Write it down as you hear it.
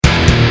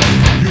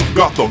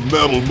got the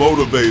Metal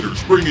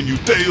Motivators bringing you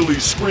daily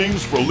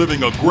screams for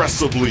living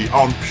aggressively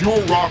on Pure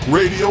Rock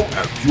Radio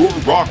at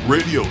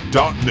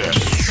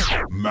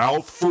purerockradio.net.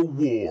 Mouth for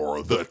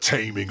War, the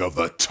taming of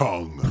the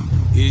tongue.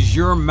 Is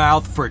your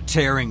mouth for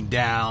tearing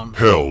down?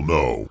 Hell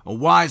no. A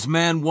wise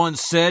man once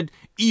said,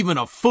 even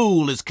a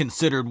fool is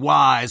considered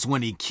wise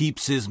when he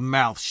keeps his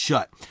mouth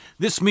shut.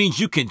 This means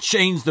you can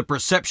change the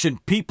perception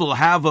people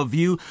have of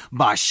you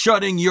by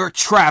shutting your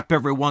trap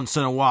every once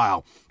in a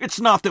while. It's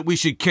not that we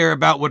should care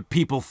about what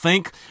people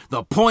think.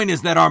 The point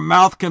is that our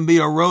mouth can be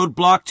a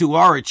roadblock to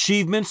our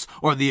achievements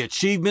or the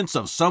achievements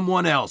of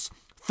someone else.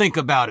 Think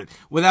about it.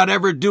 Without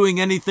ever doing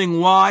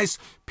anything wise,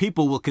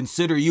 people will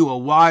consider you a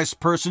wise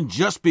person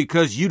just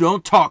because you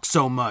don't talk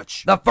so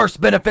much. The first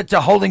benefit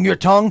to holding your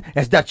tongue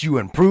is that you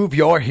improve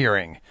your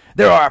hearing.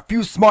 There are a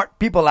few smart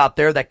people out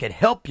there that could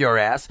help your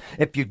ass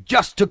if you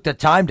just took the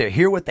time to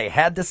hear what they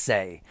had to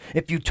say.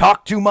 If you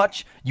talk too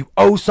much, you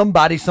owe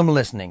somebody some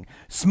listening.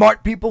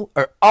 Smart people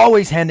are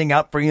always handing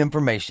out free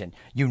information.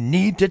 You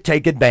need to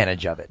take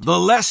advantage of it. The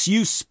less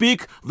you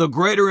speak, the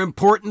greater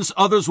importance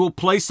others will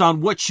place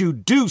on what you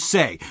do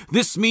say.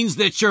 This means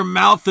that your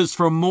mouth is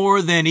for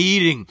more than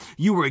eating.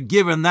 You were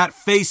given that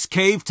face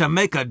cave to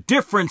make a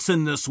difference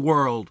in this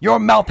world. Your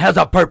mouth has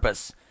a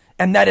purpose,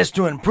 and that is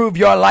to improve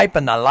your life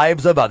and the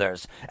lives of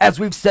others. As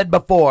we've said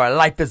before,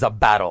 life is a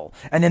battle,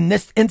 and in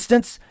this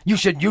instance, you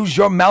should use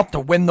your mouth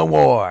to win the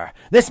war.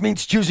 This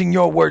means choosing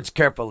your words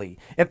carefully.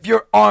 If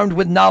you're armed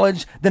with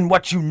knowledge, then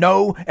what you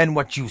know and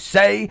what you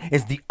say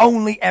is the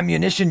only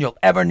ammunition you'll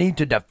ever need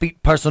to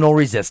defeat personal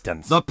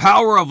resistance. The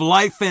power of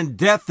life and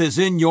death is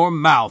in your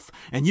mouth,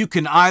 and you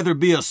can either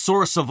be a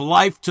source of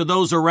life to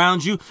those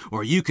around you,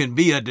 or you can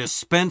be a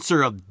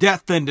dispenser of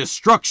death and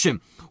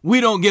destruction. We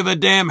don't give a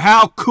damn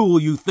how cool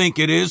you think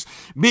it is.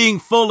 Being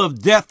full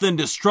of death and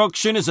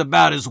destruction is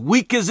about as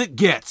weak as it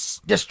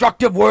gets.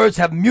 Destructive words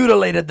have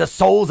mutilated the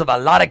souls of a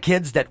lot of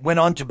kids that went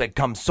on to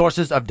become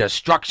sources of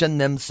destruction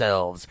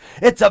themselves.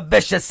 It's a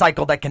vicious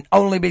cycle that can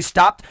only be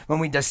stopped when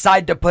we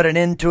decide to put an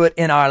end to it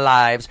in our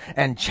lives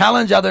and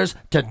challenge others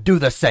to do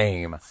the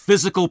same.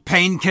 Physical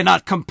pain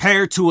cannot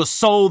compare to a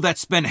soul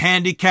that's been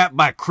handicapped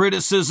by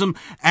criticism,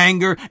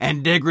 anger,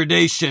 and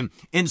degradation.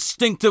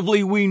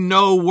 Instinctively, we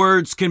know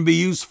words can be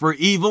used for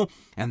evil,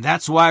 and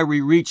that's why we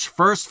reach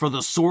first for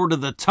the sword of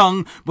the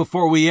tongue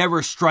before we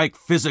ever strike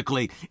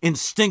physically.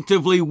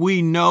 Instinctively,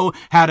 we know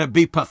how to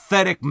be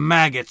pathetic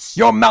maggots.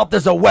 Your mouth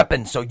is a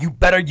weapon, so you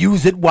better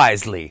use it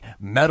wisely.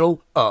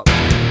 Metal up.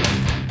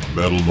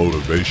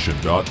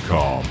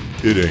 MetalMotivation.com.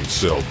 It ain't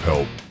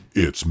self-help,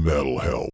 it's metal help.